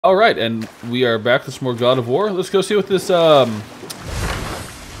All right, and we are back with some more God of War. Let's go see what this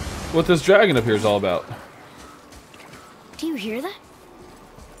dragon up here is all about. Do you hear that?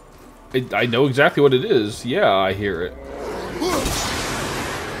 I know exactly what it is. Yeah, I hear it.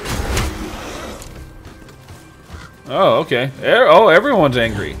 Oh, okay. Oh, everyone's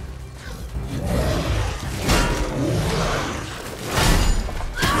angry.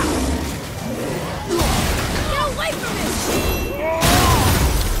 Get away from me!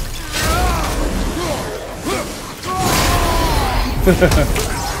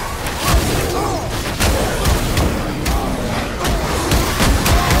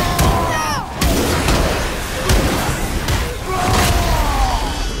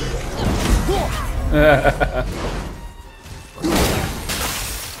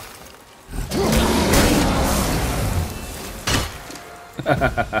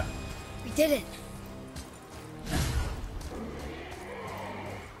 We did it.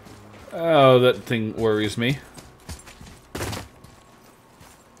 Oh, that thing worries me.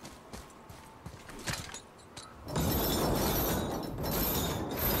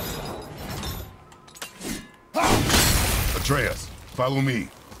 Atreus, follow me.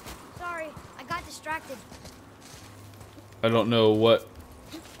 Sorry, I got distracted. I don't know what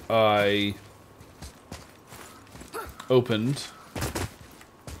I opened.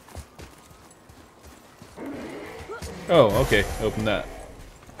 Oh, okay. Open that.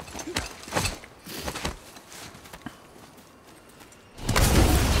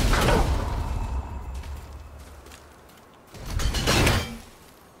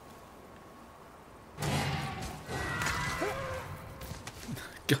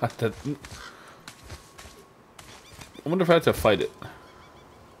 God, that... I wonder if I have to fight it.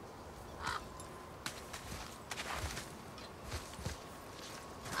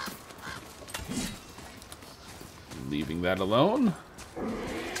 Leaving that alone.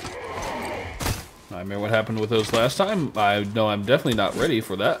 I remember what happened with those last time. I know I'm definitely not ready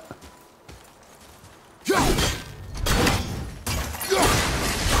for that.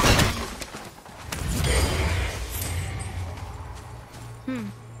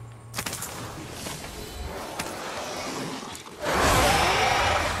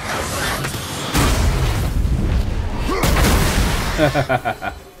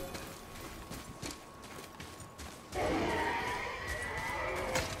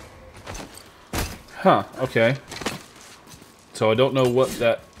 Huh, okay. So I don't know what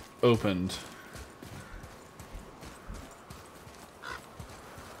that opened.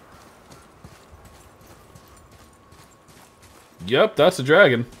 Yep, that's a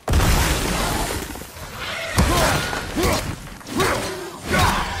dragon.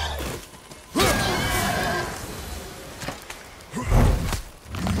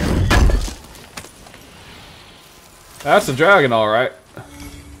 That's a dragon, alright.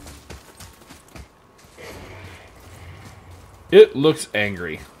 It looks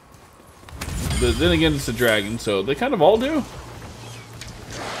angry. But then again, it's a dragon, so they kind of all do.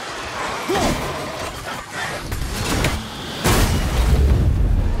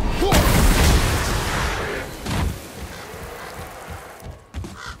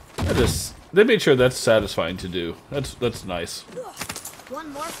 They made sure that's satisfying to do. That's nice.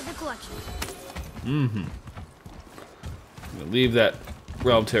 One more for the collection. Mm-hmm. I'm gonna leave that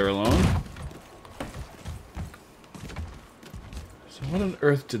realm tear alone. So what on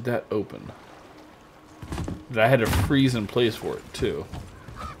earth did that open? I had to freeze in place for it too.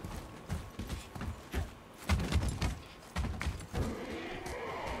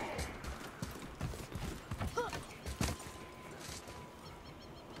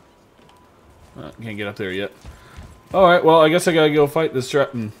 Can't get up there yet. Alright, well, I guess I gotta go fight this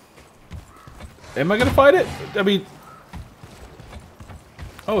dragon. Am I gonna fight it? I mean...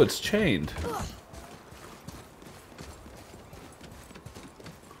 Oh, it's chained.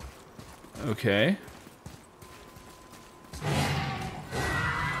 Okay.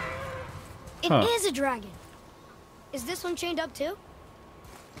 It is a dragon. Is this one chained up too?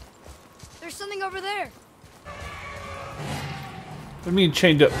 There's something over there. What do you mean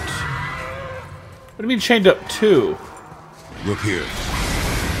chained up? What do you mean chained up to? Look here.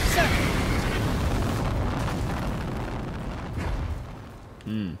 Sir.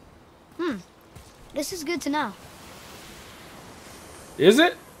 This is good to know. Is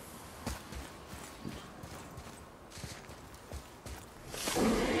it?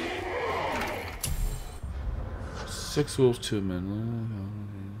 Six wolves, 2 men.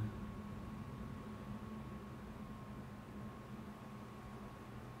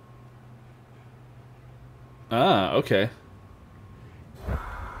 Ah, okay.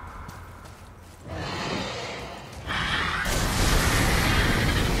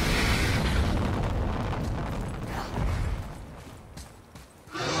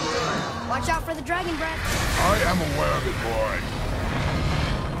 for the dragon breath. I am aware of it,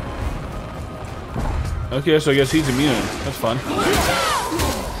 boy. Okay, so I guess he's immune. That's fun.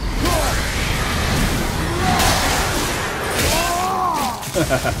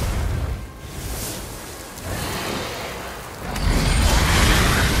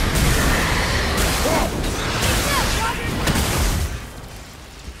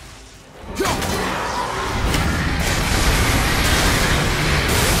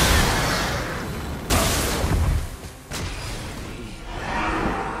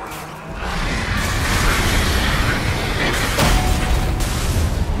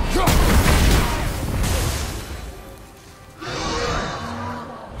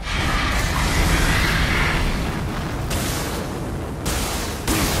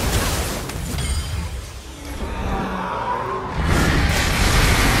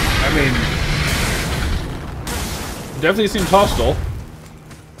 I mean, definitely seems hostile.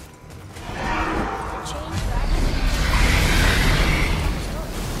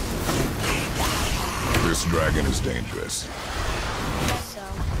 This dragon is dangerous.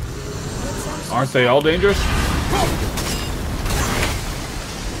 Aren't they all dangerous?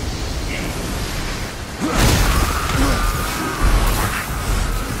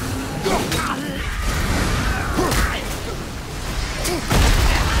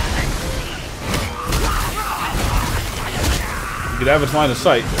 You could have its line of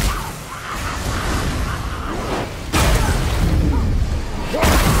sight.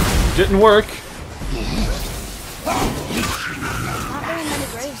 Didn't work. Not very many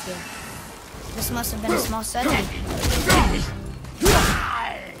graves here. This must have been a small settlement.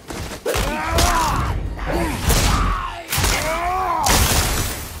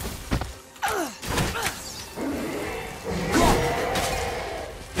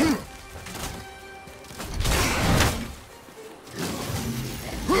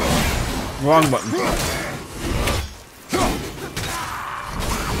 Wrong button.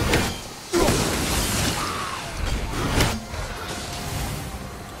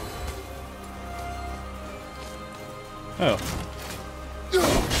 Oh.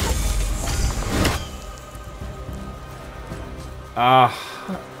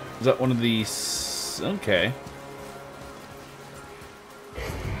 Is that one of these? Okay.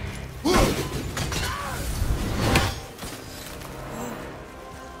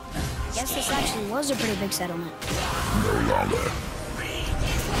 Guess this actually was a pretty big settlement. No longer.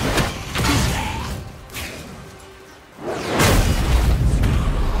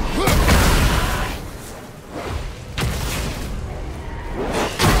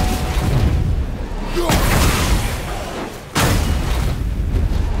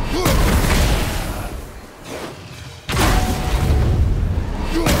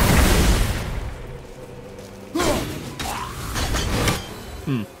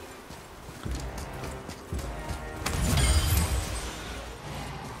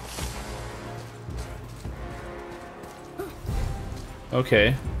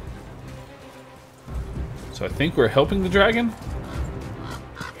 Okay. So I think we're helping the dragon?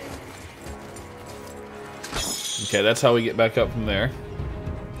 Okay, that's how we get back up from there.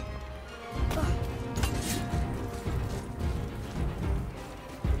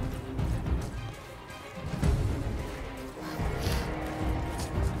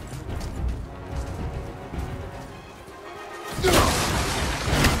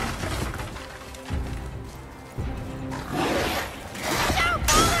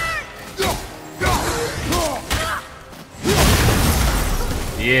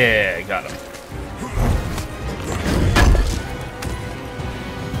 Yeah, got him.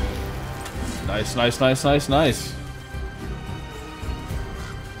 Nice, nice, nice, nice, nice.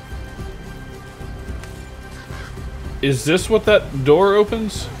 Is this what that door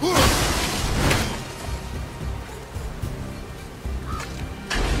opens?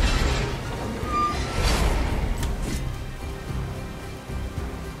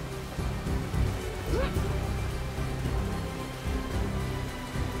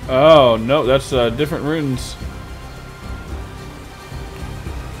 Oh, no, that's different runes.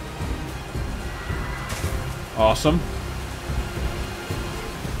 Awesome.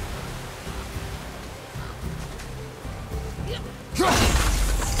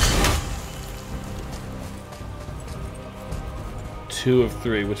 Two of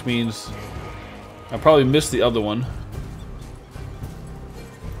three, which means I probably missed the other one.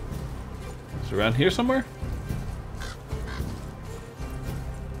 Is it around here somewhere?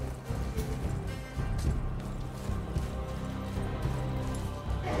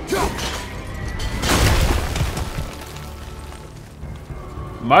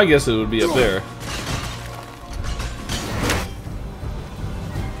 My guess it would be up there.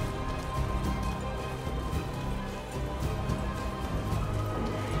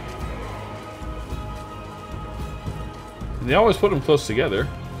 They always put them close together.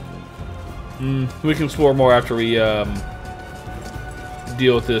 We can explore more after we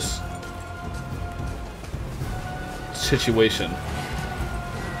deal with this situation.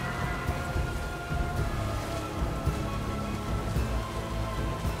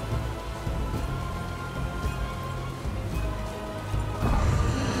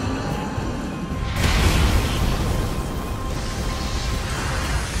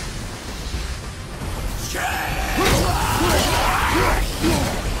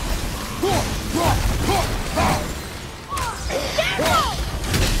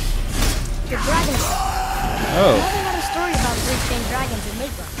 Oh. I never read a story about three-chained dragons in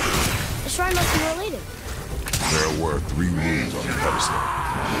Midgard. The shrine must be related. There were 3 rooms on the pedestal.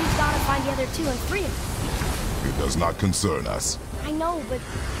 We've got to find the other 2 and free them. It does not concern us. I know, but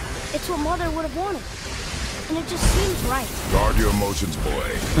it's what Mother would have wanted. And it just seems right. Guard your emotions,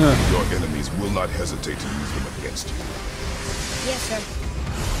 boy. Your enemies will not hesitate to use them against you. Yes, sir.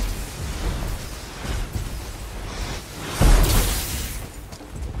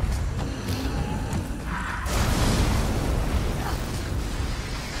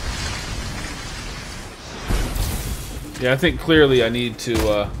 Yeah, I think clearly I need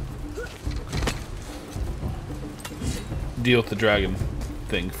to deal with the dragon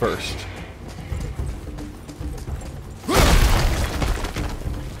thing first.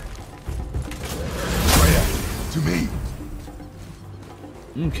 To me.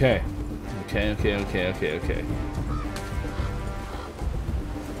 Okay. Okay.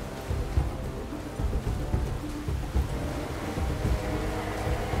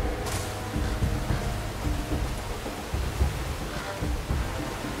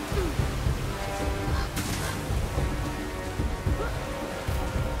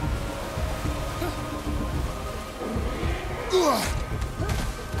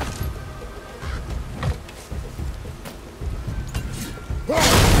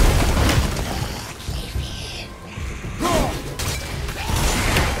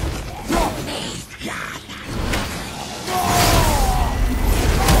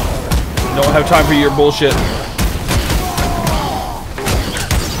 Don't have time for your bullshit.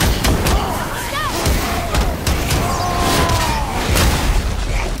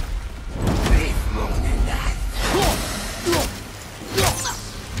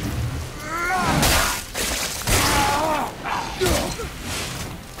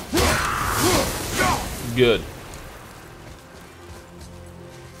 Good.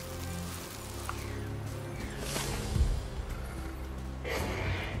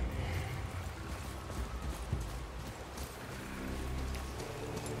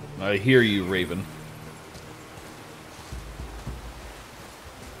 I hear you, Raven.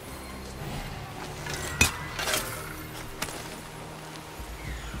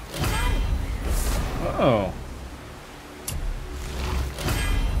 Oh.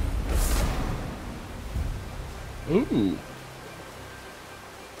 Ooh.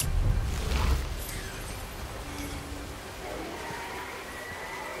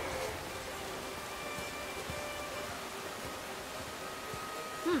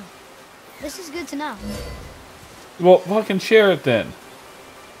 This is good to know. Well, fucking share it then.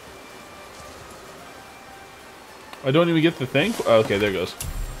 I don't even get the thing? Oh, okay, there it goes.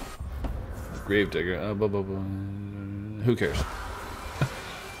 Gravedigger. Who cares?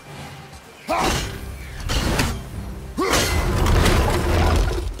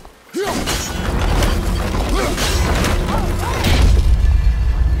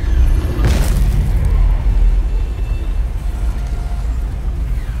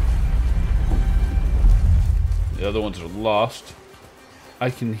 The other ones are lost. I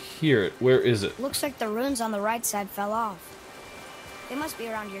can hear it. Where is it? Looks like the runes on the right side fell off. They must be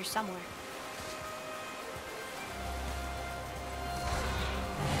around here somewhere.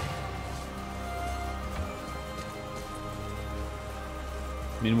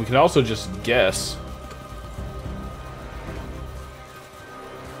 I mean, we could also just guess.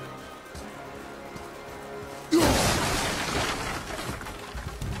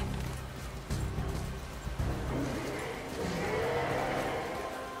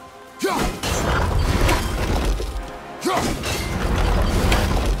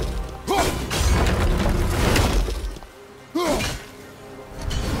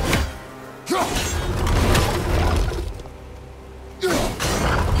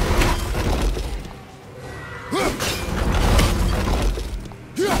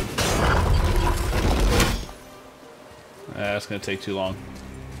 That's gonna take too long.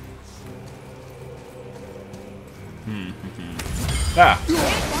 Ah!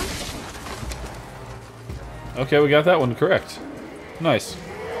 Okay, we got that one correct. Nice.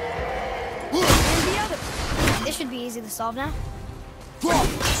 Here's the other. This should be easy to solve now.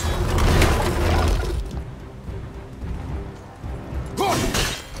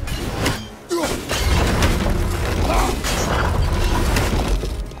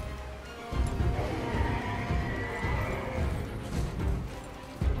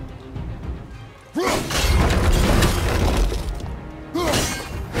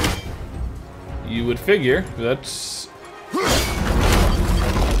 You would figure. That's...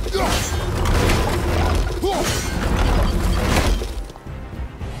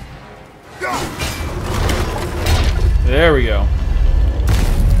 There we go.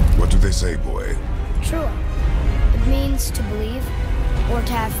 What do they say, boy? True. It means to believe or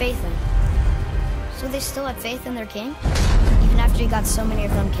to have faith in. So they still had faith in their king? Even after he got so many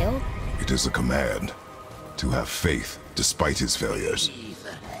of them killed? It is a command to have faith despite his failures.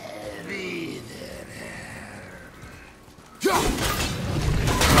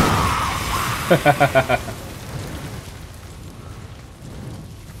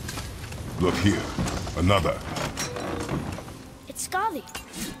 Look here, another. It's Skadi.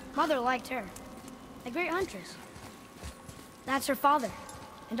 Mother liked her. A great huntress. That's her father,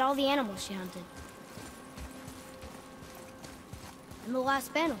 and all the animals she hunted. And the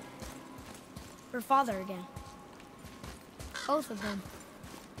last panel. Her father again. Both of them.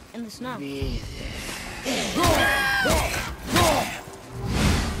 In the snow.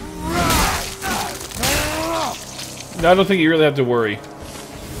 I don't think you really have to worry.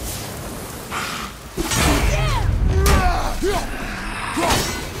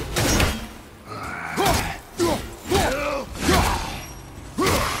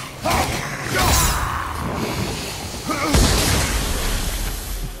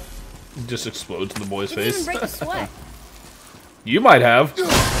 It just explodes in the boy's Didn't even face. break a sweat. You might have.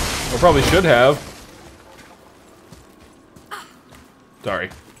 Or probably should have.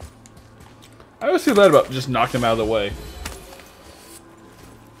 Sorry. I always feel bad about just knocking him out of the way.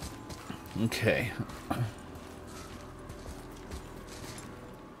 Okay.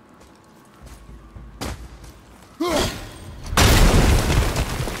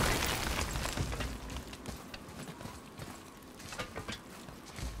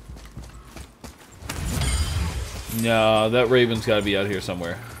 No, that raven's got to be out here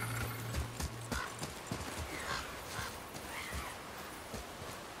somewhere.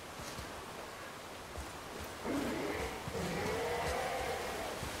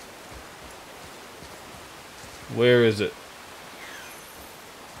 Where is it?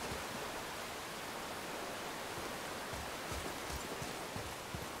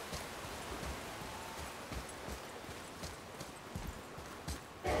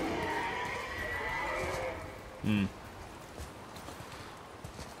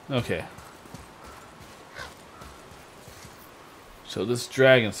 Okay. So this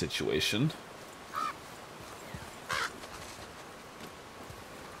dragon situation.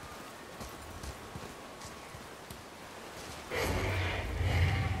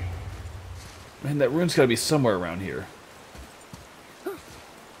 Man, that rune's gotta be somewhere around here.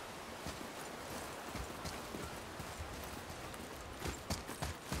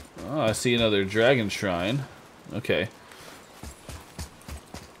 Oh, I see another dragon shrine. Okay.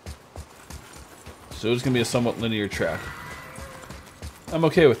 So it's gonna be a somewhat linear track. I'm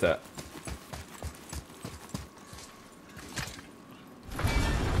okay with that.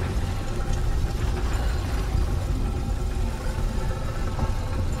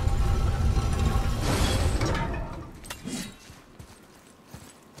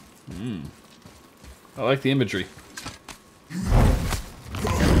 I like the imagery.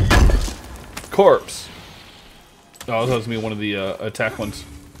 Corpse. Oh, that was me one of the attack ones.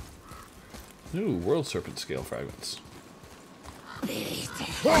 Ooh, world serpent scale fragments. Look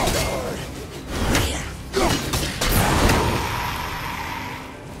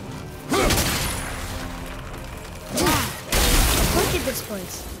at this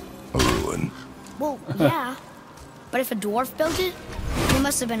place. A ruin. Well, yeah. But if a dwarf built it, he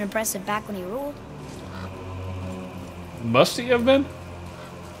must have been impressive back when he ruled. Must he have been?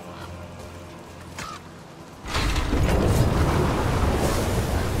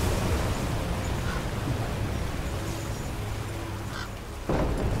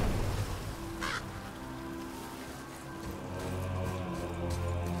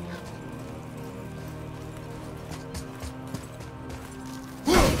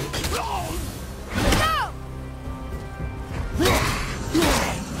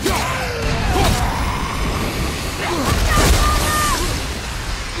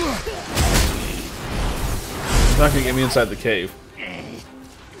 Not gonna get me inside the cave.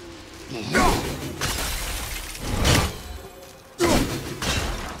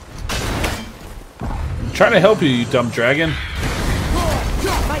 I'm trying to help you, you dumb dragon. I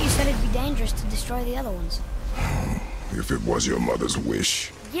thought you said it'd be dangerous to destroy the other ones. If it was your mother's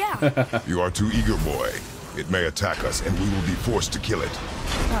wish. Yeah. You are too eager, boy. It may attack us, and we will be forced to kill it.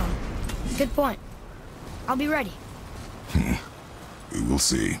 Oh, good point. I'll be ready. We will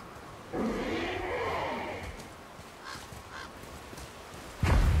see.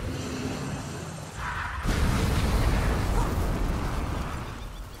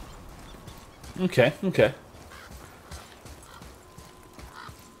 Okay, okay.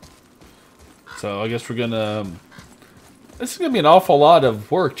 So I guess we're gonna... This is gonna be an awful lot of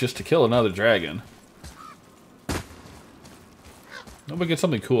work just to kill another dragon. Hope we get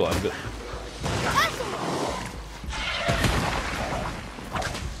something cool out of it.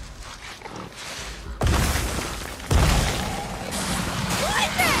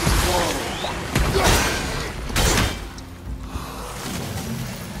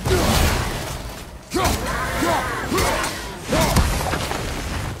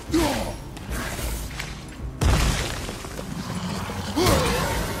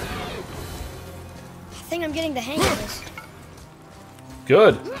 I think I'm getting the hang of this.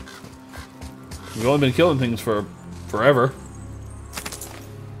 Good. We've only been killing things for forever.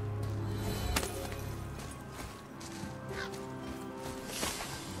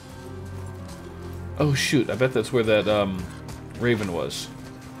 Oh shoot, I bet that's where that raven was.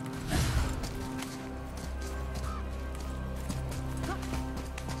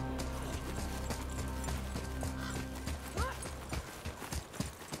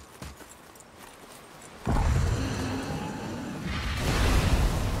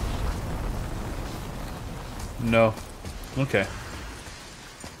 No. Okay.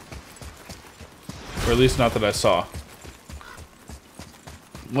 Or at least not that I saw.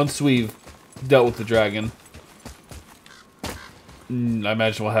 Once we've dealt with the dragon, I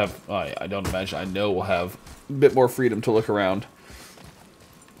imagine we'll have... I don't imagine, I know we'll have a bit more freedom to look around.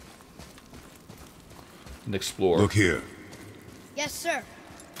 And explore. Look here. Yes, sir.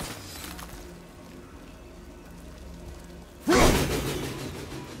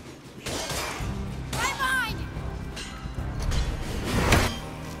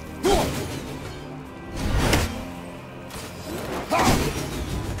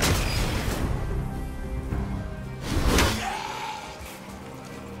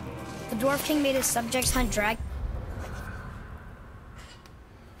 The Dwarf King made his subjects hunt dragons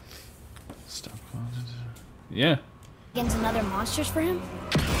Yeah. and other monsters for him?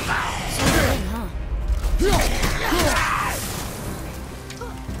 So good, huh?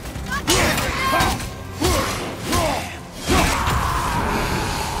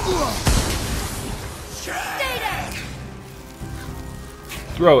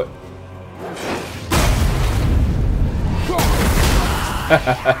 Throw it.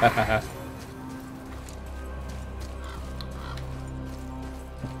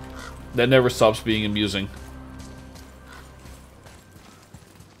 That never stops being amusing.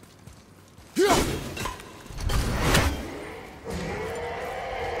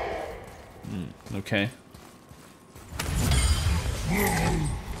 Okay.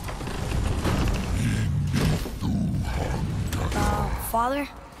 Father?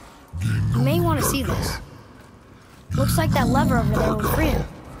 You may want to see this. Looks like that lever over there will free him.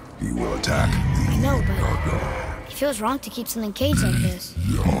 He will attack. I know, but it feels wrong to keep something caged like this.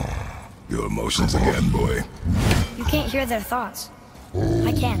 Your emotions again, boy. You can't hear their thoughts.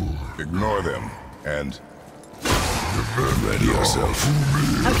 I can. Ignore them, and... ready yourself.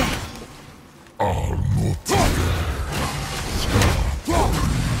 Okay.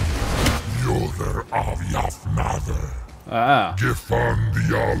 Joder av Fafnir. Ah.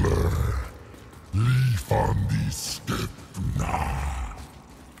 Gefandjaler. Lifandi stepna.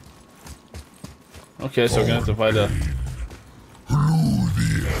 Okay, so we're gonna have to fight a...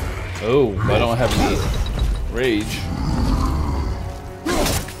 Oh, I don't have any rage.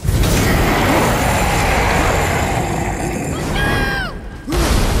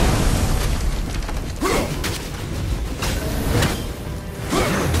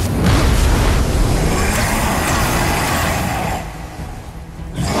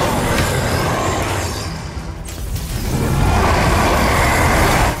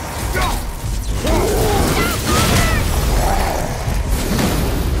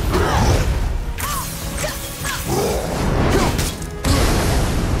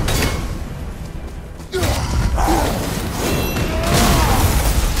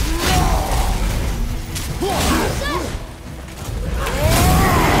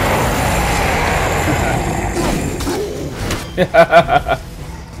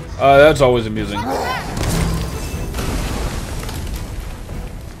 That's always amusing.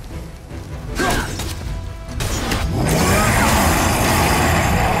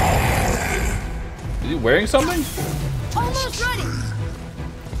 wearing something? Almost ready.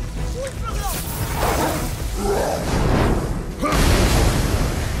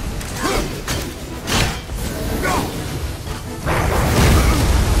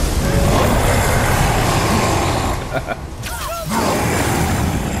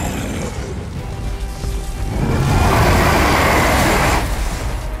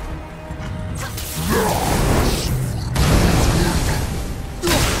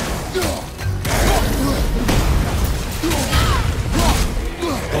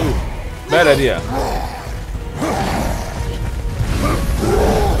 Bad idea.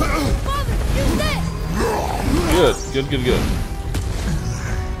 Good, good, good, good.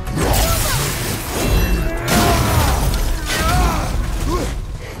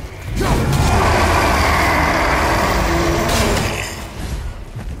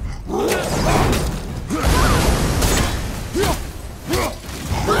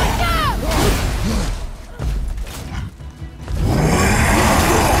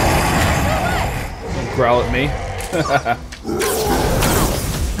 Growl at me.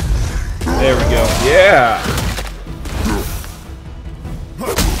 There we go. Yeah.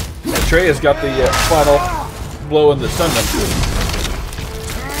 Trey's got the final blow in the sun.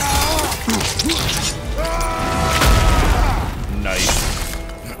 Nice.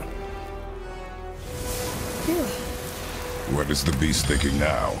 What is the beast thinking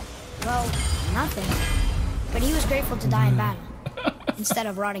now? Well, nothing. But he was grateful to die in battle instead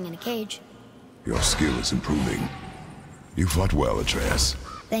of rotting in a cage. Your skill is improving. You fought well, Atreus.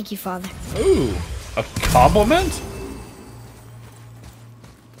 Thank you, Father. Ooh, a compliment?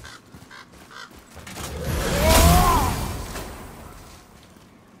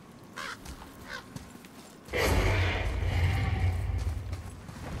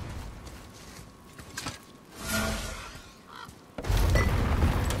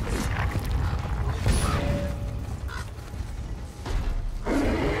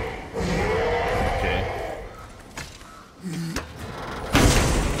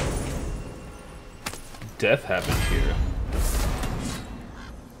 Death happened here.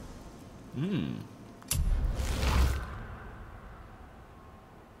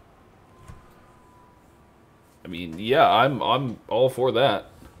 I mean, yeah, I'm all for that.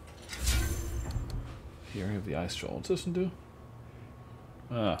 Here I have the ice troll. What's this one do?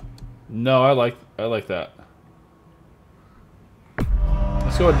 No, I like that.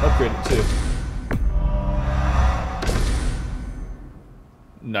 Let's go ahead and upgrade it too.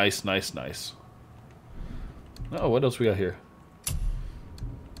 Nice, nice, nice. Oh, what else we got here?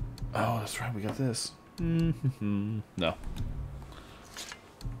 Oh, that's right, we got this. No.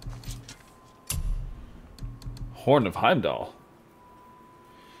 Horn of Heimdall.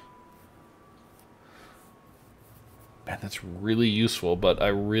 Man, that's really useful, but I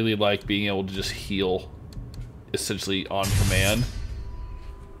really like being able to just heal essentially on command.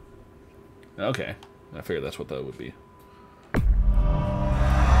 Okay, I figured that's what that would be.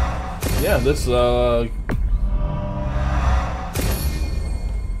 Yeah, this what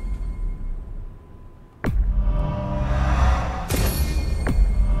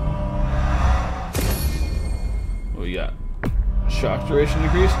we got? Shock duration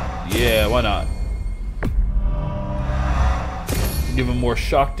increase? Yeah, why not? Give him more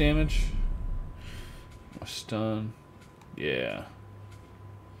shock damage. More stun. Yeah.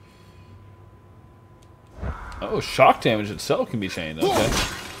 Oh, shock damage itself can be changed. Okay.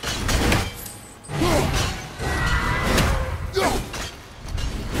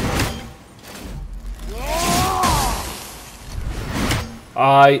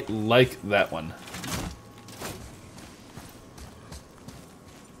 I like that one.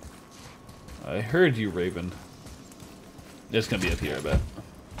 I heard you, Raven. It's gonna be up here, I bet.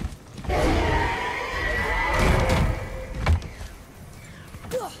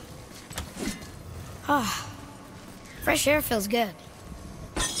 Ah, fresh air feels good.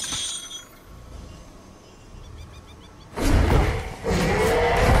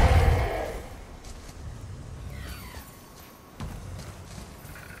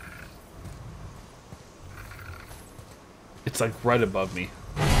 It's like right above me.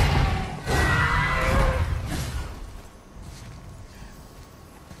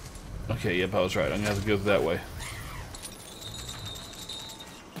 Okay, yep, I was right. I'm gonna have to go that way.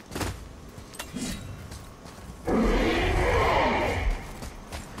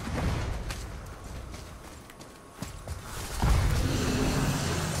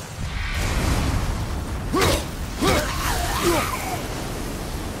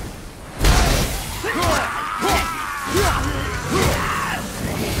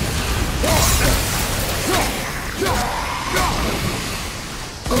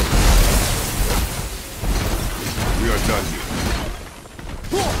 not yet.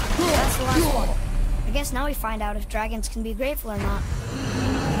 That's the last one. I guess now we find out if dragons can be grateful or not.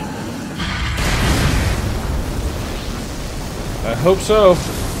 I hope so.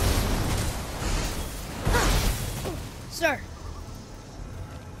 Sir.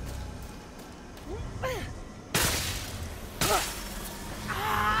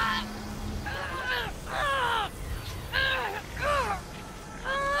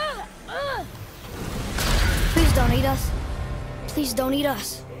 Please don't eat us. Please don't eat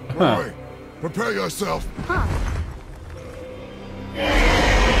us. Boy, prepare yourself. Huh.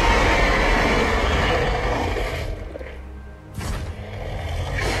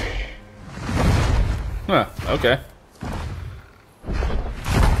 Huh, okay.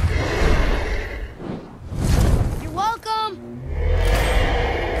 You're welcome.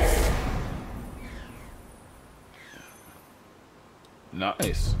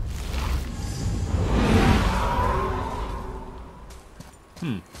 Nice.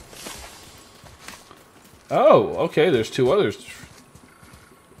 Oh, okay, there's two others.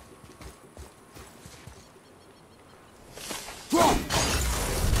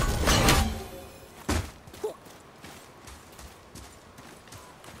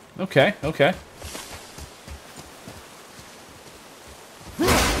 Okay, okay.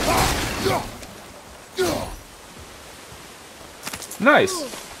 Nice. Ooh,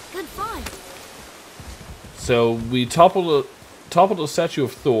 good fun. So we toppled a statue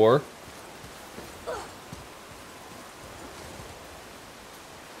of Thor.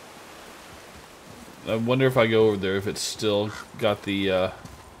 I wonder if I go over there if it's still got the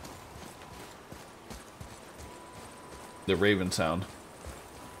raven sound.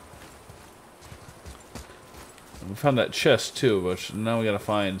 And we found that chest too, but now we gotta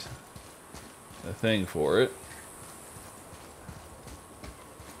find a thing for it.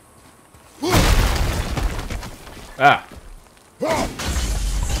 Ah.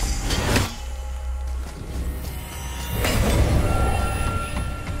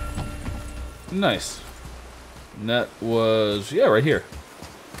 Nice. And that was, yeah, right here.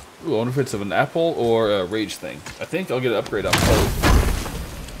 Ooh, I wonder if it's of an apple or a rage thing. I think I'll get an upgrade on both.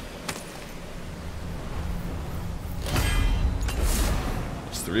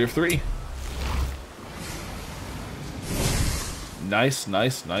 It's 3 of 3. Nice,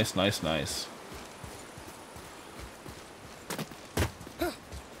 nice, nice, nice, nice.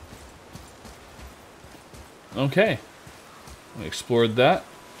 Okay. I explored that.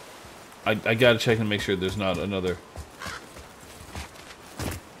 I gotta check and make sure there's not another.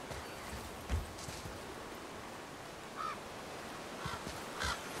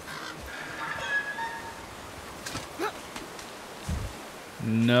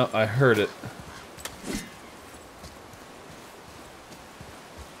 No, I heard it.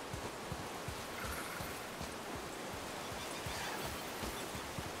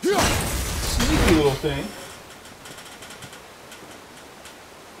 Sneaky little thing.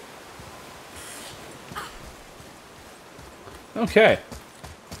 Okay.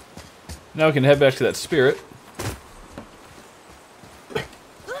 Now we can head back to that spirit.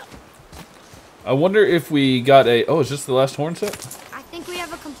 I wonder if we got a... Oh, is this the last horn set? I think we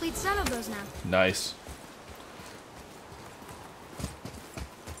have a complete set of those now. Nice.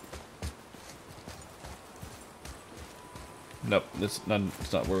 Nope, it's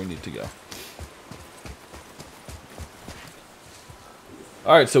not where we need to go.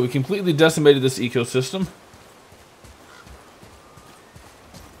 Alright, so we completely decimated this ecosystem.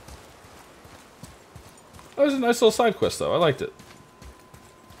 That was a nice little side quest, though. I liked it.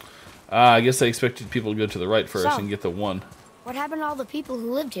 I guess I expected people to go to the right first and get the one. What happened to all the people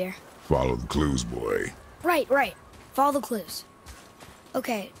who lived here? Follow the clues, boy. Right, right. Follow the clues.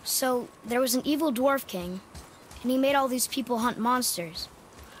 Okay, so there was an evil dwarf king, and he made all these people hunt monsters.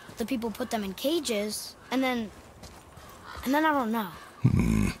 The people put them in cages, and then I don't know.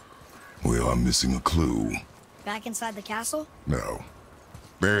 We are missing a clue. Back inside the castle? No.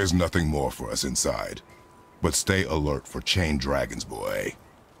 There is nothing more for us inside. But stay alert for chained dragons, boy.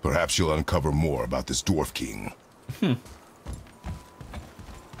 Perhaps you'll uncover more about this dwarf king.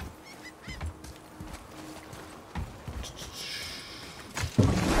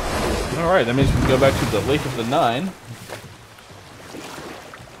 Alright, that means we can go back to the Lake of the Nine.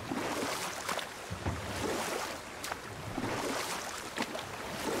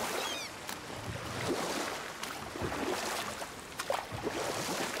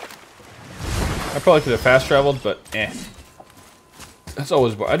 I probably could have fast traveled, but eh. That's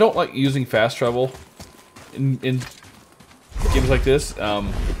always... I don't like using fast travel in games like this. I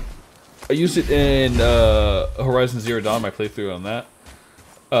used it in Horizon Zero Dawn, my playthrough on that.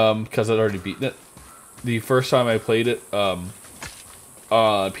 Because I'd already beaten it. the first time I played it,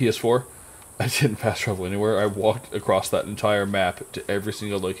 PS4, I didn't fast travel anywhere. I walked across that entire map to every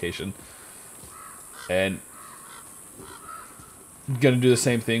single location. And I'm gonna do the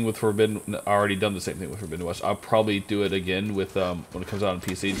same thing with Forbidden. I already done the same thing with Forbidden West. I'll probably do it again with when it comes out on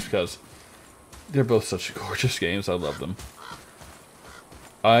PC, just because they're both such gorgeous games. I love them.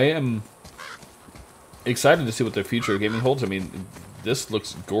 I am excited to see what their future of gaming holds. I mean, this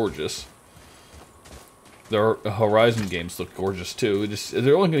looks gorgeous. Their Horizon games look gorgeous too.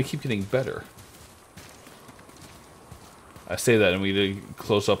 They're only going to keep getting better. I say that, and we did a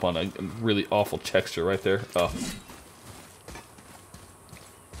close up on a really awful texture right there. Oh.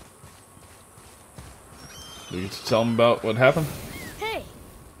 You tell them about what happened? Hey,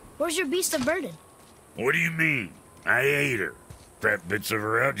 where's your beast of burden? What do you mean? I ate her. Fat bits of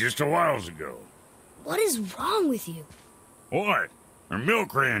her out just a while ago. What is wrong with you? What? Her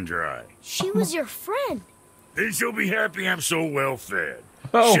milk ran dry. She was your friend. Then she'll be happy I'm so well fed.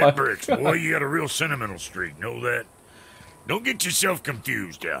 Oh my Shitbricks, boy, you got a real sentimental streak, know that? Don't get yourself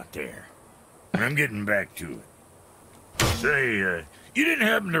confused out there. I'm getting back to it. Say, you didn't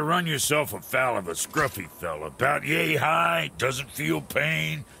happen to run yourself afoul of a scruffy fella, about yay high, doesn't feel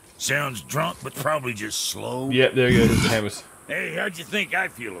pain, sounds drunk but probably just slow? Yep, there you go. Hammers. Hey, how'd you think I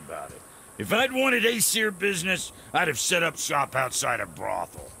feel about it? If I'd wanted Aesir business, I'd have set up shop outside a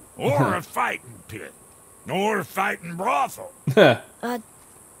brothel. Or a fighting pit. Or a fighting brothel. Did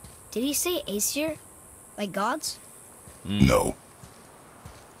he say Aesir? Like gods? No.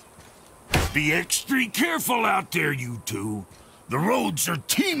 Be extra careful out there, you two. The roads are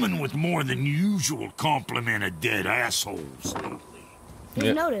teeming with more than usual complement of dead assholes lately. We've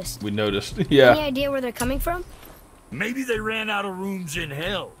Yeah, noticed. We noticed. Any Yeah. idea where they're coming from? Maybe they ran out of rooms in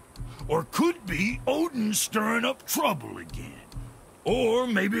hell. Or could be Odin stirring up trouble again. Or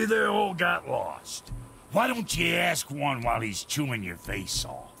maybe they all got lost. Why don't you ask one while he's chewing your face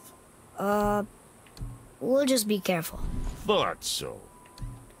off? We'll just be careful. Thought so.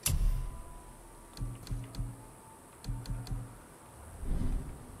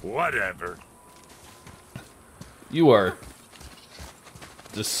 Whatever. You are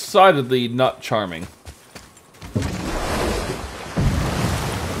decidedly not charming.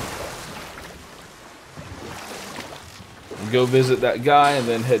 Go visit that guy and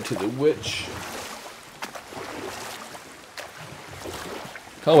then head to the witch.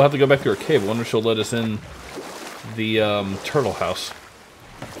 Oh, we'll have to go back to her cave. I wonder if she'll let us in the turtle house.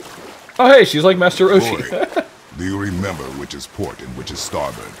 Oh, hey, she's like Master Roshi. Boy, do you remember which is port and which is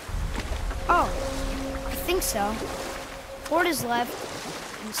starboard? Oh, I think so. Port is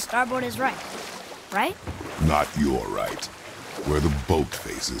left, and starboard is right. Right? Not your right. Where the boat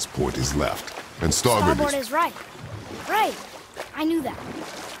faces, port is left. And starboard is right. Right. I knew that.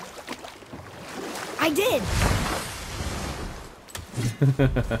 I did.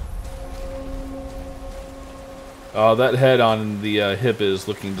 That head on the hip is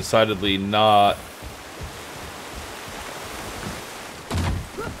looking decidedly not...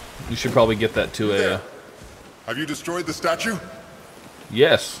 You should probably get that to a... There. Have you destroyed the statue?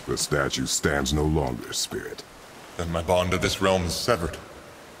 Yes. The statue stands no longer, Spirit. Then my bond to this realm is severed,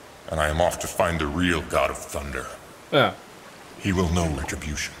 and I am off to find the real God of Thunder. Yeah. He will know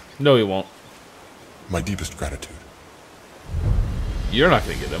retribution. No, he won't. My deepest gratitude. You're not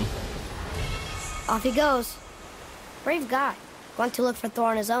gonna get him. Off he goes. Brave guy. Going to look for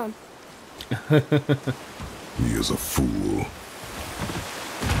Thor on his own. He is a fool.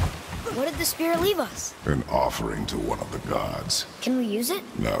 What did the spirit leave us? An offering to one of the gods. Can we use it?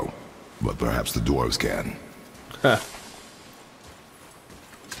 No, but perhaps the dwarves can. Huh.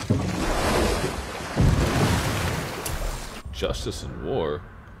 Justice and war.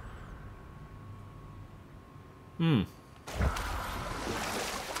 Oh,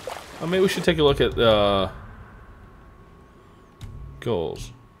 maybe we should take a look at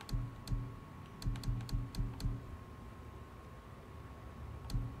goals.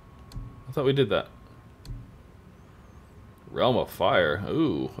 I thought we did that. Realm of Fire.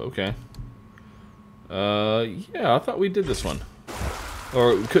 Ooh, okay. Yeah, I thought we did this one.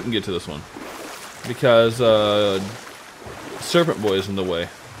 Or we couldn't get to this one. Because, Serpent Boy is in the way.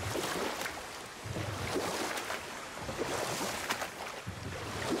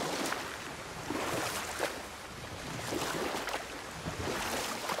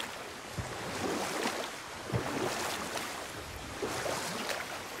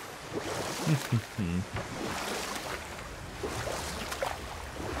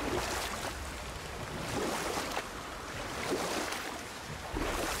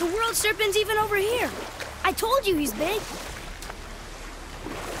 The world serpent's even over here. I told you he's big.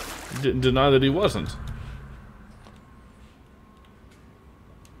 Didn't deny that he wasn't.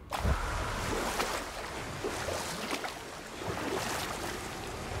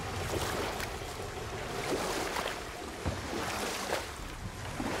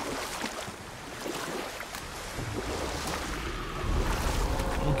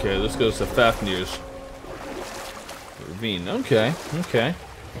 Okay, this goes to Fafnir's ravine. Okay, okay.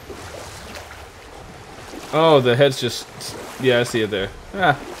 Oh, the head's just... Yeah, I see it there.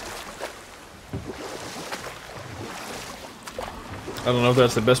 Ah. I don't know if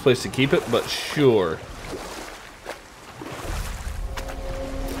that's the best place to keep it, but sure.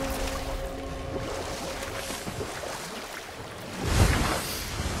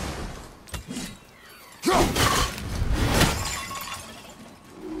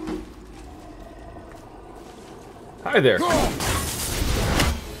 Hi there.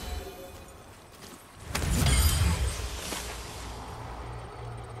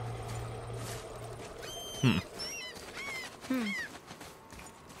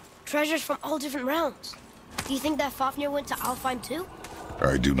 Treasures from all different realms. Do you think that Fafnir went to Alfheim too?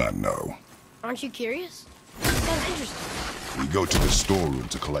 I do not know. Aren't you curious? Sounds interesting. We go to the storeroom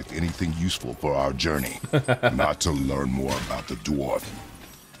to collect anything useful for our journey, not to learn more about the dwarf.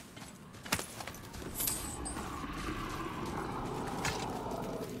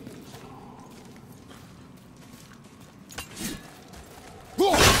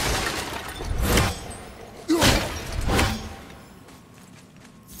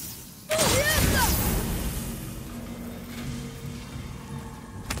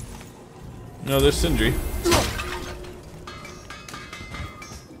 No, there's Sindri.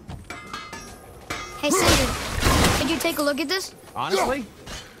 Hey, Sindri, could you take a look at this? Honestly,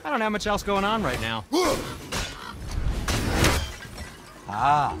 I don't have much else going on right now.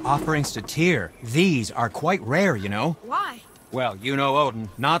 Ah, offerings to Tyr. These are quite rare, you know. Why? Well, you know Odin,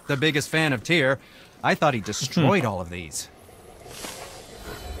 not the biggest fan of Tyr. I thought he destroyed all of these.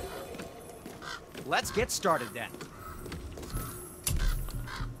 Let's get started then.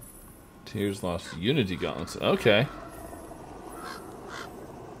 Tyr's lost Unity Gauntlets. Okay.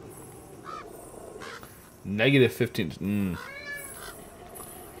 Negative 15.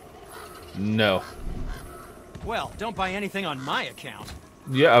 No. Well, don't buy anything on my account.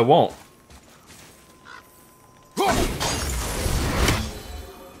 Yeah, I won't.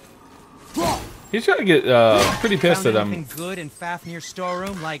 He's gonna get pretty pissed Found that I'm. anything good in Fafnir's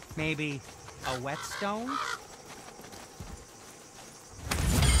storeroom, like maybe a whetstone?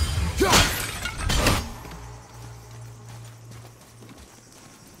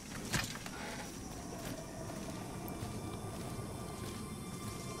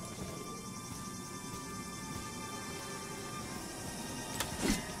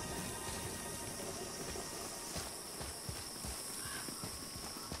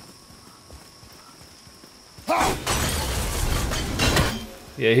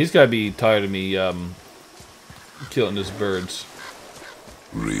 Yeah, he's gotta be tired of me killing his birds.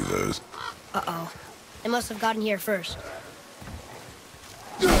 Reavers. Uh-oh. They must have gotten here first.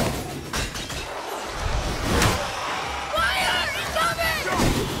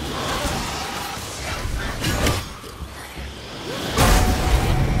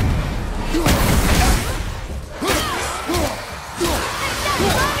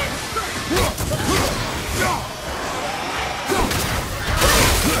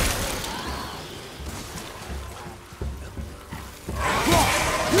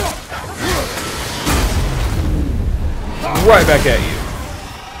 Right back at you.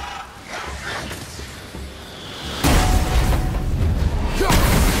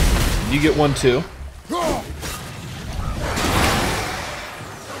 You get one too. I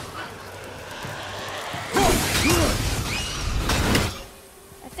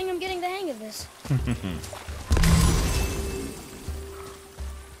think I'm getting the hang of this.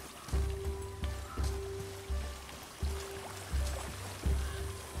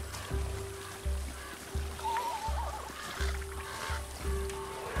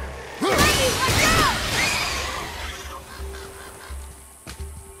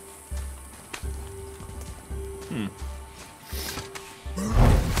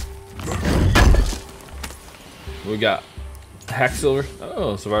 We got hack silver.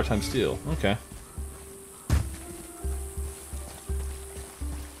 Oh, Savar time steel. Okay.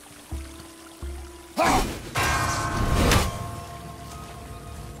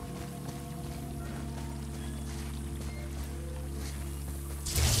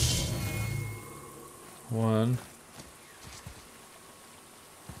 One.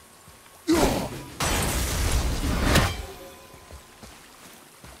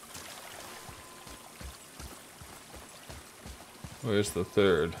 Where's the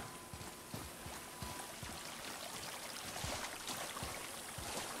third?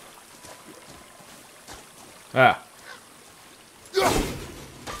 Ah.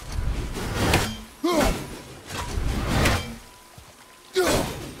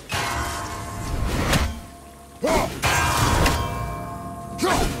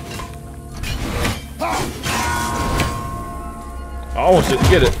 Almost didn't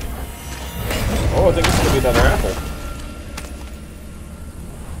get it. Oh, I think it's gonna be another apple.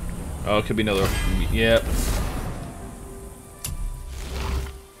 Oh, it could be another. Yep.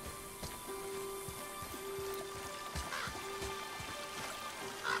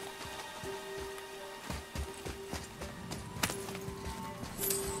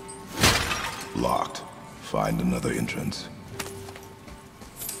 Locked. Find another entrance.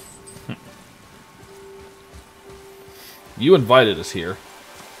 You invited us here.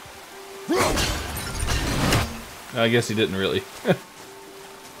 I guess he didn't really.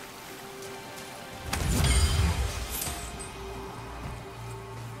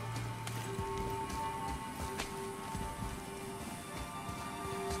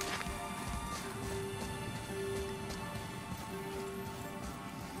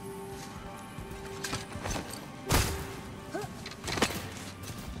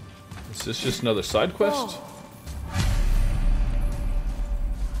 Is this just another side quest?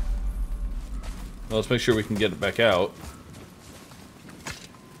 Well, let's make sure we can get it back out.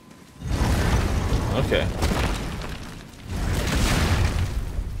 Okay.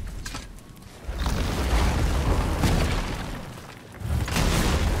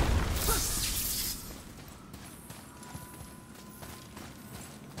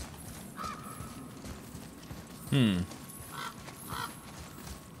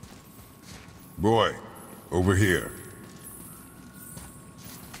 Boy, over here.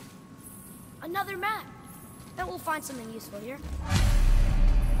 Another map. Bet we'll find something useful here.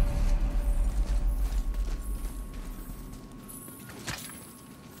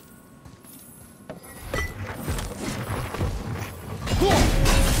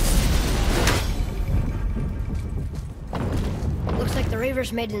 Looks like the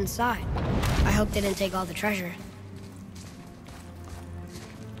Reavers made it inside. I hope they didn't take all the treasure.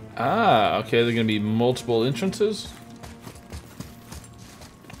 Ah, okay, there are gonna be multiple entrances?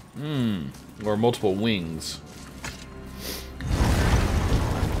 Or multiple wings.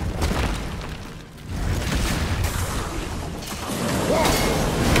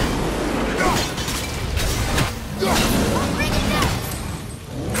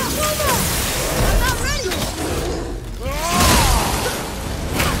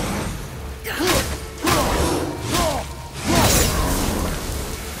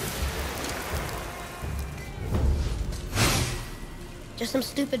 Just some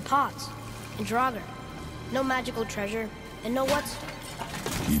stupid pots. And Draugr. No magical treasure, and no what's...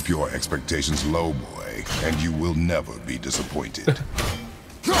 Keep your expectations low, boy, and you will never be disappointed.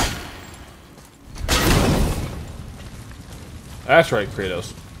 That's right,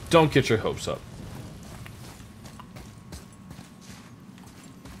 Kratos. Don't get your hopes up.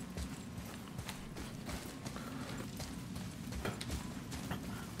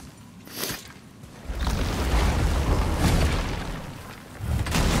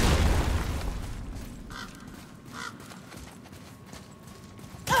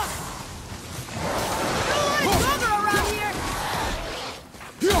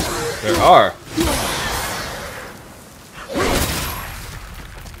 There are.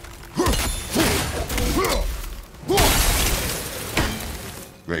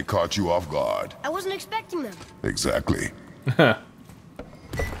 They caught you off guard. I wasn't expecting them. Exactly.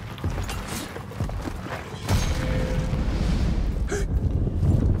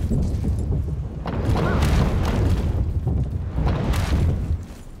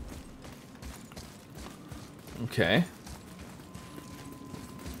 Okay.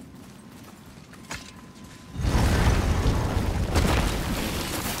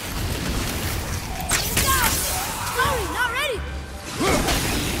 Sorry, not ready.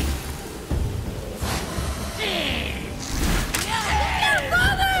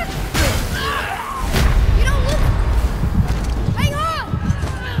 Father! You don't look... Hang on!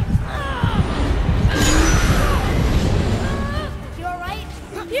 You all right?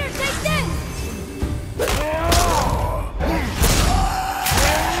 Here, take this!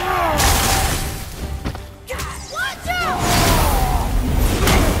 Watch out!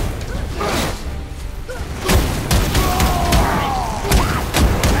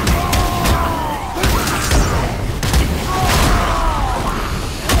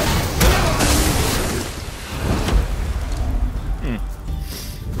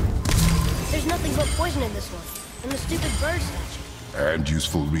 There's nothing but poison in this one, and the stupid bird statue. And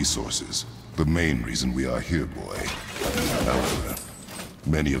useful resources. The main reason we are here, boy. However,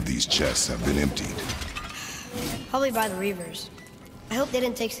 many of these chests have been emptied. Probably by the Reavers. I hope they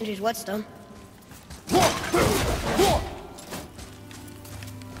didn't take Sindri's whetstone.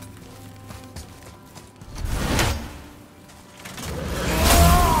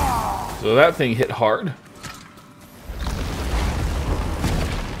 So that thing hit hard.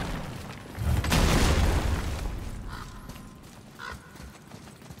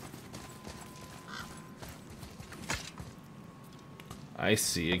 I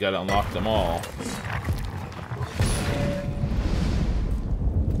see. You gotta unlock them all.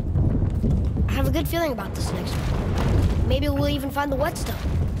 I have a good feeling about this next one. Maybe we'll even find the whetstone.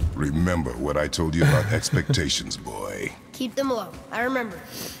 Remember what I told you about expectations, boy. Keep them low. I remember.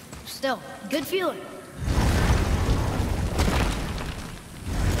 Still, good feeling.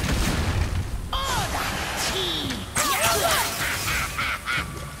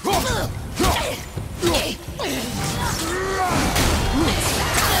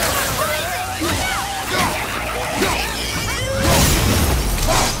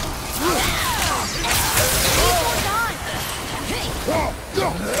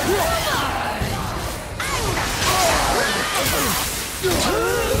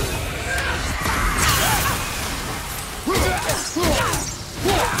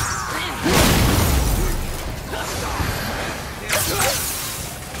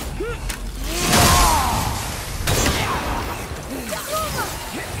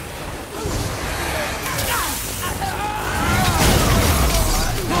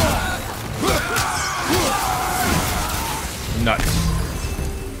 Nice.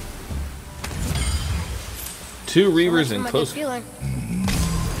 2 Reavers in close. Feeling.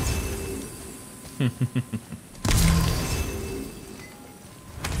 It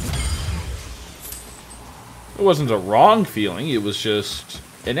wasn't a wrong feeling, it was just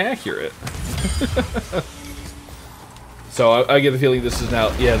inaccurate. So I get the feeling this is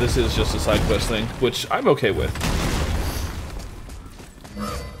now, yeah, this is just a side quest thing, which I'm okay with.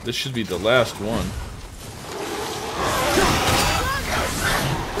 This should be the last one.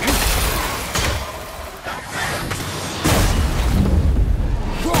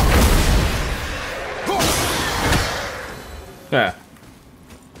 Yeah.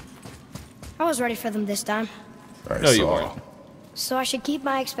 I was ready for them this time. No, you weren't. So I should keep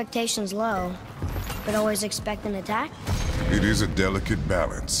my expectations low, but always expect an attack? It is a delicate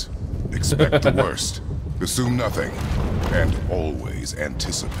balance. Expect the worst, assume nothing, and always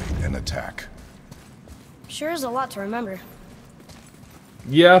anticipate an attack. Sure is a lot to remember.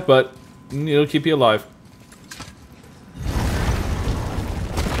 Yeah, but it'll keep you alive.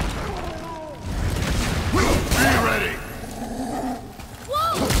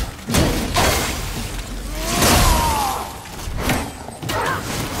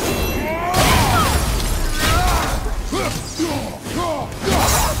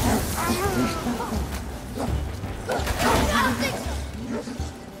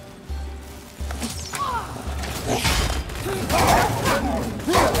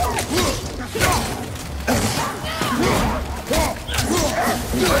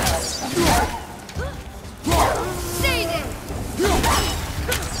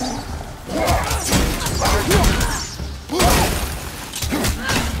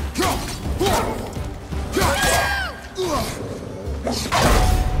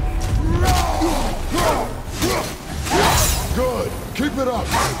 Good. Keep it up.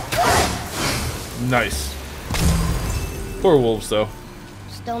 Nice. Poor wolves, though.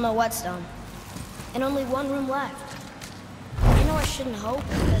 Still no whetstone. And only one room left. I know I shouldn't hope,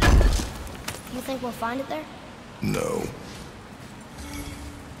 but you think we'll find it there? No.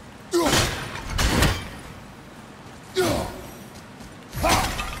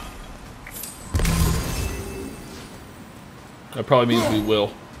 That probably means we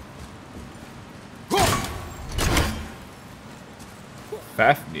will.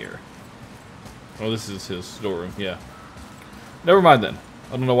 Fafnir. Oh, this is his storeroom, yeah. Never mind then.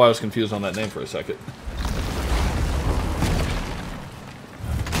 I don't know why I was confused on that name for a second.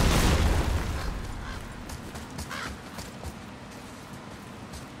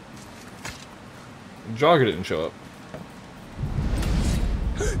 Jogger didn't show up.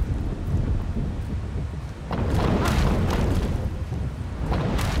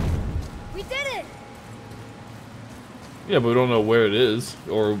 We did it! Yeah, but we don't know where it is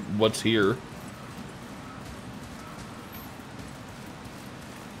or what's here.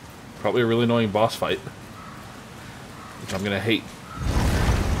 Probably a really annoying boss fight, which I'm gonna hate.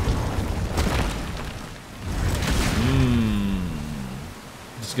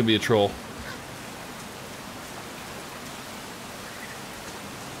 This is gonna be a troll.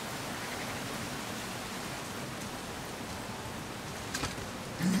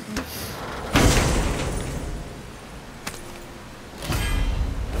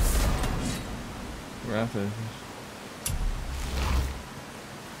 Rapid.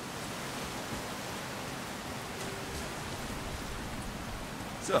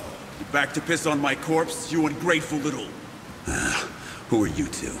 So, you back to piss on my corpse, you ungrateful little... Who are you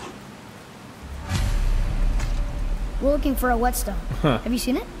two? We're looking for a whetstone. Have you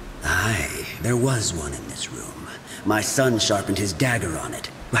seen it? Aye, there was one in this room. My son sharpened his dagger on it,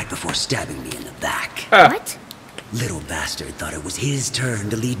 right before stabbing me in the back. What? Little bastard thought it was his turn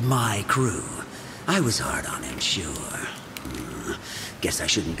to lead my crew. I was hard on him, sure. Guess I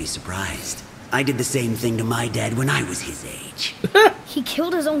shouldn't be surprised. I did the same thing to my dad when I was his age. He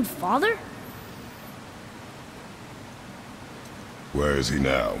killed his own father? Where is he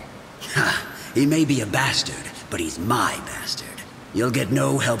now? Ha! He may be a bastard, but he's my bastard. You'll get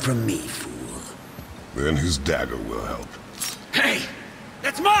no help from me, fool. Then his dagger will help. Hey!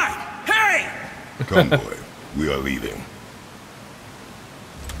 That's mine! Hey! Come, boy. We are leaving.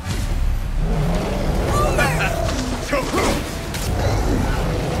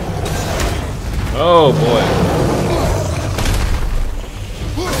 Oh boy.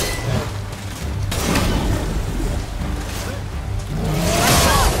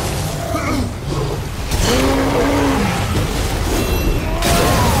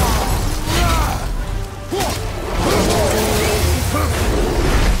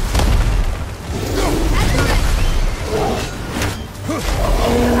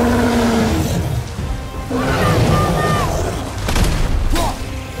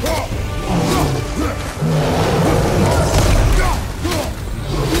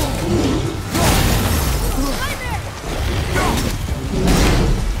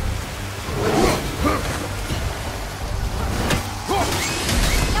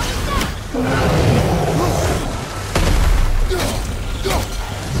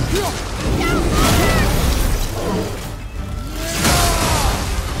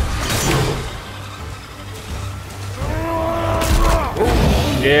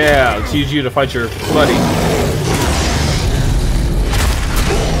 Yeah, let's use you to fight your buddy.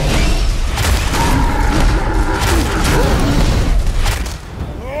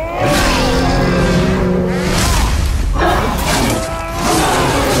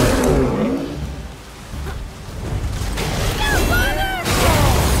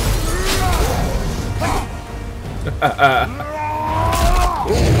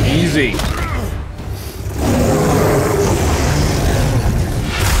 Easy.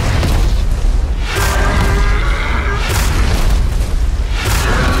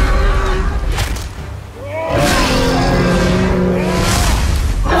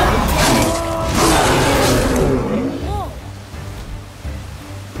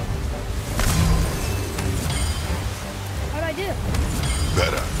 How'd I do?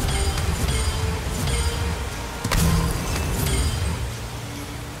 Better.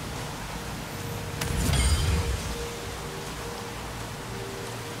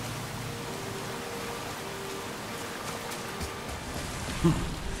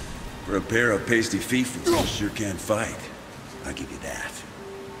 For a pair of pasty fiefs, you sure can't fight. I'll give you that.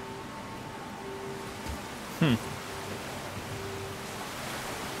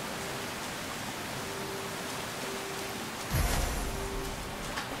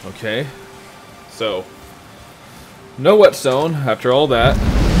 Okay. So, no whetstone after all that.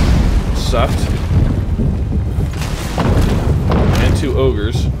 Sucked. And 2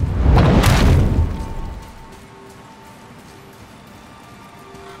 ogres.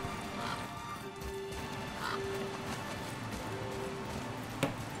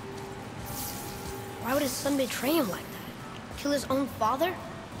 Why would his son betray him like that? Kill his own father?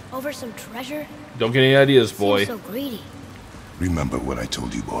 Over some treasure? Don't get any ideas, boy. Seems so greedy. Remember what I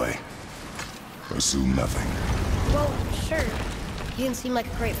told you, boy. Pursue nothing. Well, sure. He didn't seem like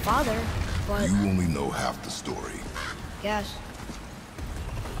a great father, but... You only know half the story. Guess.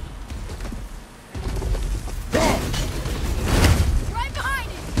 Right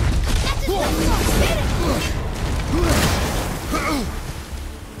behind it! That's his Get it!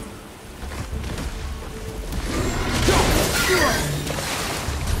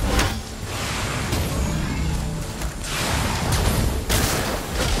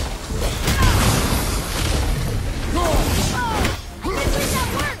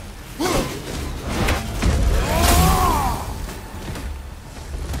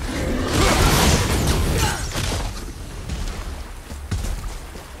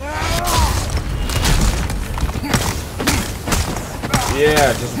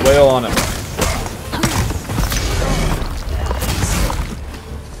 Yeah, just wail on him.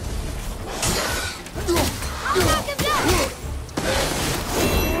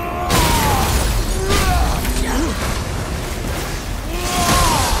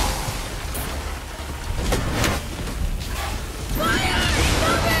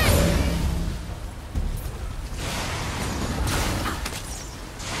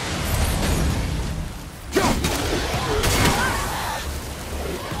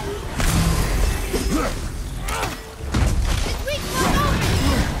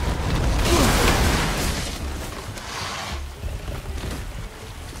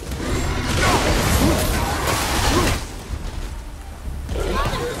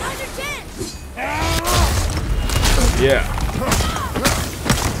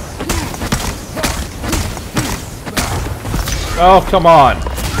 Oh, come on.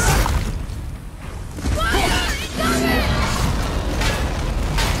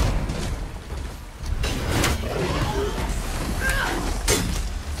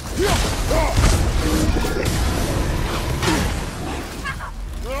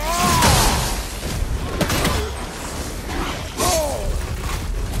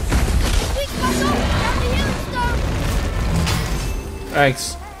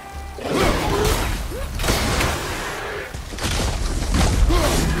 Thanks.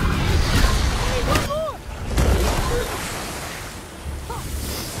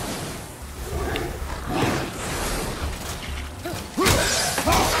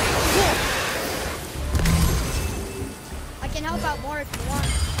 I can help out more if you want.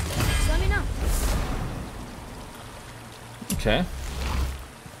 Just let me know. Okay.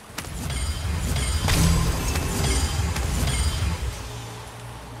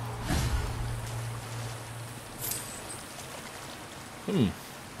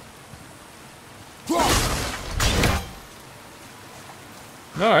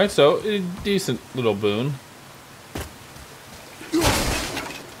 Alright, so a decent little boon.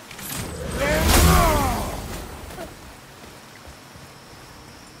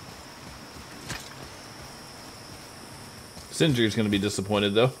 Sindri's gonna be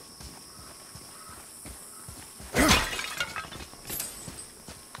disappointed though. I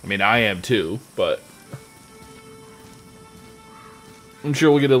mean, I am too, but I'm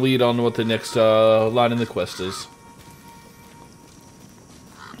sure we'll get a lead on what the next line in the quest is.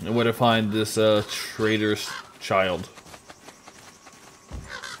 And where to find this traitor's child.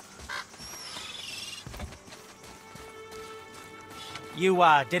 You,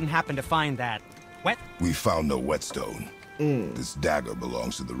 didn't happen to find that wet? We found no whetstone. This dagger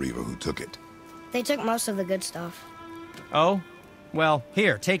belongs to the Reaver who took it. They took most of the good stuff. Oh? Well,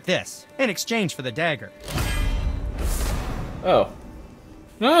 here, take this. In exchange for the dagger. Oh.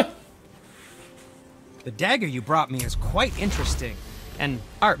 Ah! The dagger you brought me is quite interesting. An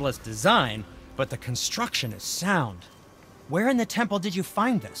artless design, but the construction is sound. Where in the temple did you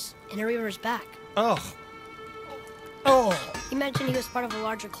find this? In a Reaver's back. Oh. Oh. He mentioned he was part of a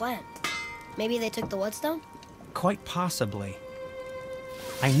larger clan. Maybe they took the whetstone? Quite possibly.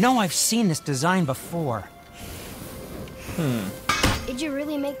 I know I've seen this design before. Did you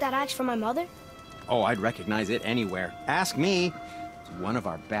really make that axe for my mother? Oh, I'd recognize it anywhere. Ask me. It's one of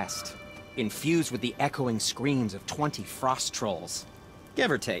our best. Infused with the echoing screams of 20 frost trolls.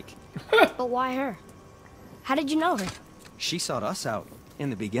 Give or take. But why her? How did you know her? She sought us out in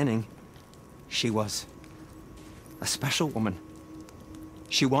the beginning. She was a special woman.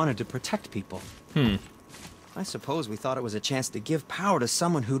 She wanted to protect people. I suppose we thought it was a chance to give power to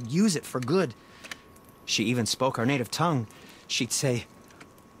someone who'd use it for good. She even spoke our native tongue. She'd say,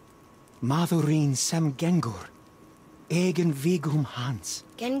 Madurin sem gengur, egen vigum hans.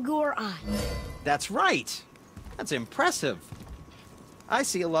 Gengur an. That's right. That's impressive. I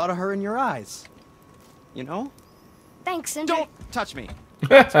see a lot of her in your eyes. You know? Thanks, Sindri. Don't touch me.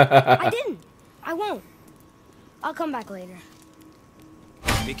 I didn't. I won't. I'll come back later.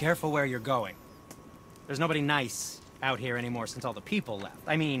 Be careful where you're going. There's nobody nice out here anymore since all the people left.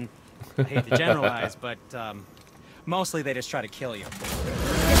 I mean, I hate to generalize, but mostly they just try to kill you.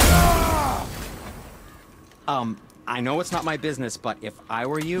 I know it's not my business, but if I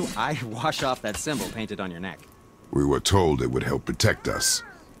were you, I'd wash off that symbol painted on your neck. We were told it would help protect us.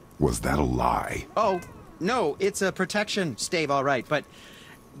 Was that a lie? Oh, no, it's a protection stave, all right, but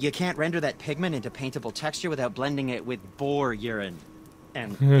you can't render that pigment into paintable texture without blending it with boar urine.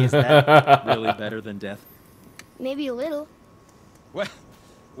 And is that really better than death? Maybe a little.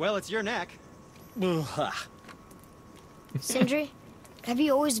 Well, it's your neck. Sindri, have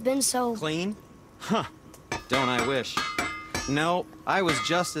you always been so... Clean? Huh. Don't I wish. No, I was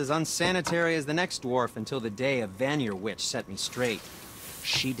just as unsanitary as the next dwarf until the day a Vanir witch set me straight.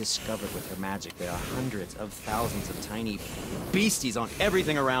 She discovered with her magic there are hundreds of thousands of tiny beasties on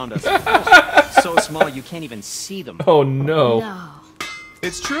everything around us. Oh, so small you can't even see them. Oh no. No.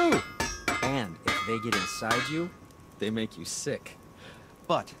 It's true. And if they get inside you, they make you sick.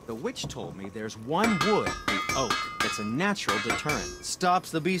 But the witch told me there's one wood, the oak, that's a natural deterrent. Stops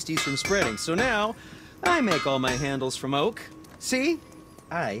the beasties from spreading. So now, I make all my handles from oak. See?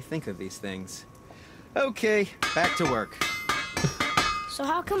 I think of these things. Okay, back to work. So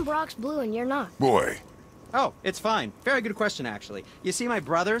how come Brock's blue and you're not? Boy, Oh, it's fine. Very good question, actually. You see, my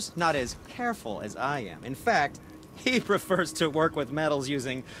brother's not as careful as I am. In fact, he prefers to work with metals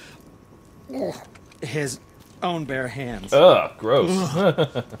using his own bare hands. Ugh, gross.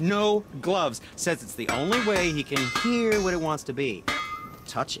 No gloves. Says it's the only way he can hear what it wants to be.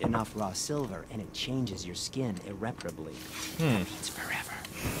 touch enough raw silver and it changes your skin irreparably. That means forever.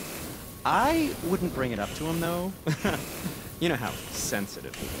 I wouldn't bring it up to him, though. You know how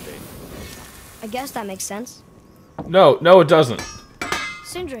sensitive he can be. I guess that makes sense. No, it doesn't.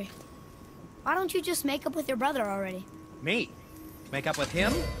 Sindri, why don't you just make up with your brother already? Me? Make up with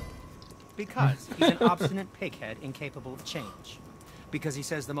him? Because he's an obstinate pighead incapable of change. Because he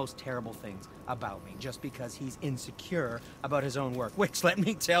says the most terrible things about me, just because he's insecure about his own work, which, let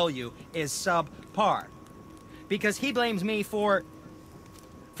me tell you, is subpar. Because he blames me for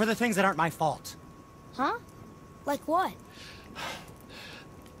the things that aren't my fault. Huh? Like what?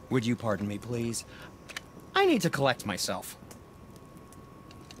 Would you pardon me, please? I need to collect myself.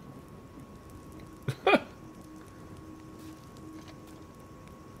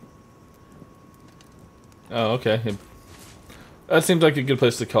 Oh, okay. That seems like a good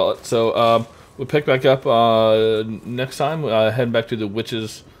place to call it. So we'll pick back up next time, heading back to the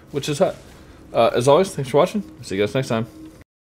witch's hut. As always, thanks for watching. See you guys next time.